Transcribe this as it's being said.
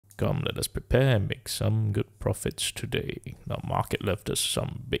Come, let us prepare and make some good profits today. Now, market left us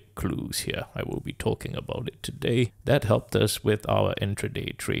some big clues here. I will be talking about it today. That helped us with our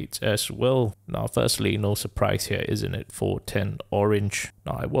intraday trades as well. Now, firstly, no surprise here, isn't it? 410 orange.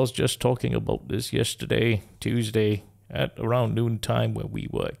 Now, I was just talking about this yesterday, Tuesday, at around noontime, when we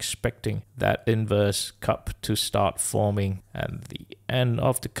were expecting that inverse cup to start forming, and the end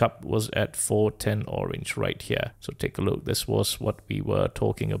of the cup was at 410 orange right here. So take a look. This was what we were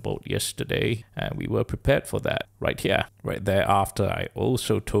talking about yesterday, and we were prepared for that right here. Right thereafter, I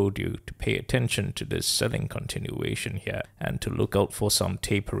also told you to pay attention to this selling continuation here and to look out for some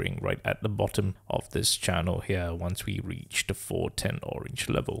tapering right at the bottom of this channel here once we reach the 410 orange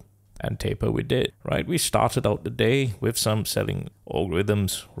level. And taper we did, right? We started out the day with some selling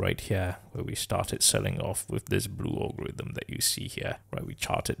algorithms right here, where we started selling off with this blue algorithm that you see here, right? We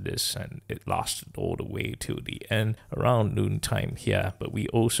charted this and it lasted all the way till the end around noontime here. But we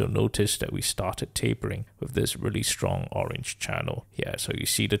also noticed that we started tapering with this really strong orange channel here. So you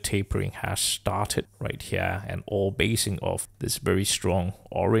see the tapering has started right here, and all basing off this very strong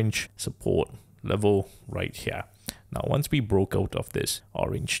orange support level right here. Now, once we broke out of this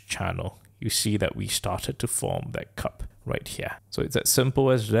orange channel, you see that we started to form that cup right here. So it's as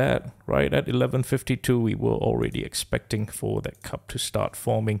simple as that. Right at 11:52, we were already expecting for that cup to start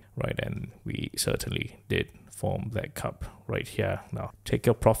forming, right? And we certainly did form that cup right here. Now, take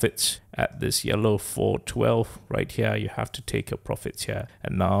your profits at this yellow 412 right here. You have to take your profits here.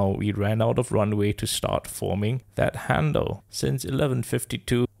 And now we ran out of runway to start forming that handle since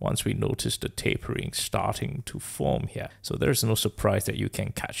 11:52, once we noticed the tapering starting to form here. So there's no surprise that you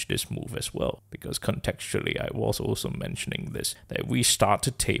can catch this move as well, because contextually I was also mentioning this, that we start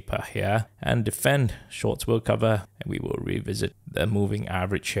to taper here and defend, shorts will cover, and we will revisit the moving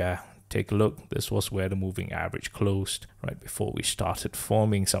average here. Take a look. This was where the moving average closed right before we started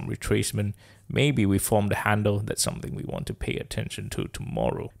forming some retracement. Maybe we formed a handle. That's something we want to pay attention to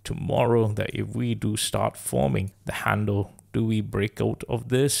tomorrow. Tomorrow, that if we do start forming the handle, do we break out of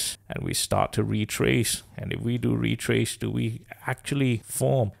this and we start to retrace? And if we do retrace, do we actually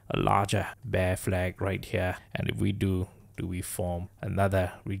form a larger bear flag right here? And if we do we form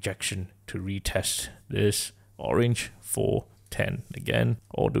another rejection to retest this orange 410 again?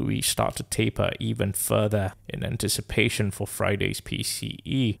 Or do we start to taper even further in anticipation for Friday's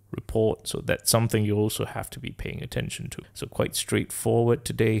PCE report? So that's something you also have to be paying attention to. So quite straightforward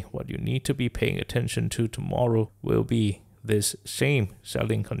today. What you need to be paying attention to tomorrow will be this same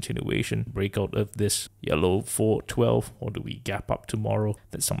selling continuation, breakout of this yellow 412, or do we gap up tomorrow?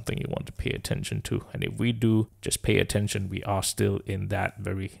 That's something you want to pay attention to. And if we do, just pay attention. We are still in that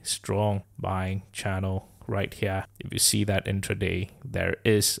very strong buying channel right here. If you see that intraday, there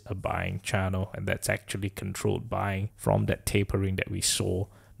is a buying channel, and that's actually controlled buying from that tapering that we saw.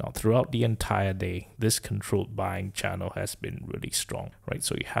 Now, throughout the entire day, this controlled buying channel has been really strong, right?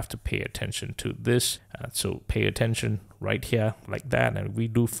 So you have to pay attention to this. So pay attention right here like that. And if we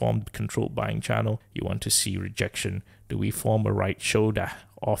do form controlled buying channel, you want to see rejection. Do we form a right shoulder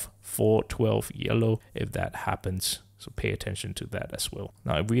of 412 yellow? If that happens, so pay attention to that as well.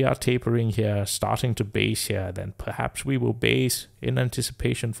 Now, if we are tapering here, starting to base here, then perhaps we will base in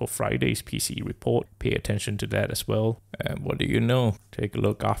anticipation for Friday's PCE report. Pay attention to that as well. And what do you know? Take a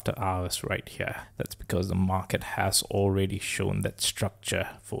look after hours right here. That's because the market has already shown that structure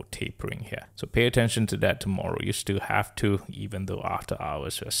for tapering here. So pay attention to that tomorrow. You still have to, even though after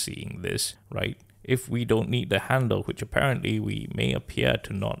hours we're seeing this, right? If we don't need the handle, which apparently we may appear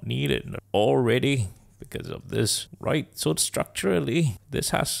to not need it already, because of this, right? So structurally, this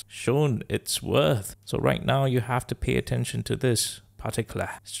has shown its worth. So right now you have to pay attention to this particular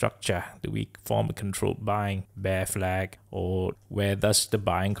structure. Do we form a controlled buying bear flag, or where does the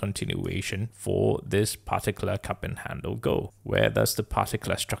buying continuation for this particular cup and handle go? Where does the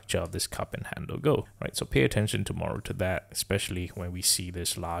particular structure of this cup and handle go, right? So pay attention tomorrow to that, especially when we see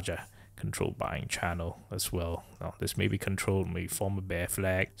this larger controlled buying channel as well. Now, this may be controlled, may form a bear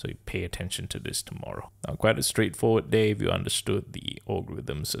flag, so you pay attention to this tomorrow. Now, quite a straightforward day if you understood the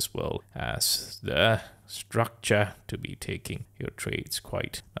algorithms as well as the structure to be taking your trades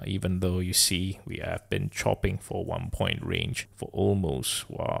quite. Now, even though you see we have been chopping for 1 point range for almost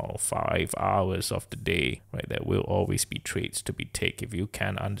 5 hours of the day, right? There will always be trades to be taken if you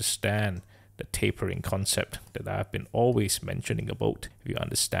can understand the tapering concept that I've been always mentioning about. If you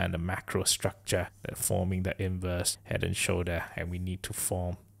understand the macro structure, that forming the inverse head and shoulder, and we need to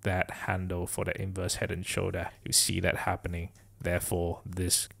form that handle for the inverse head and shoulder, you see that happening. Therefore,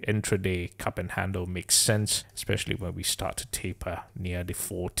 this intraday cup and handle makes sense, especially when we start to taper near the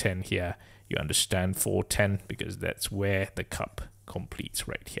 410 here. You understand 410 because that's where the cup completes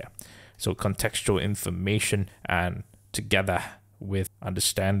right here. So contextual information, and together with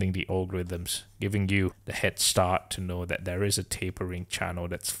understanding the algorithms, giving you the head start to know that there is a tapering channel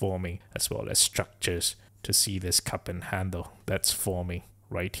that's forming, as well as structures to see this cup and handle that's forming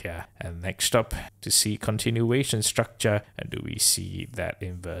right here. And next up, to see continuation structure, and do we see that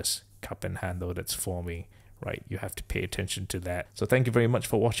inverse cup and handle that's forming, right? You have to pay attention to that. So thank you very much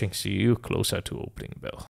for watching. See you closer to opening bell.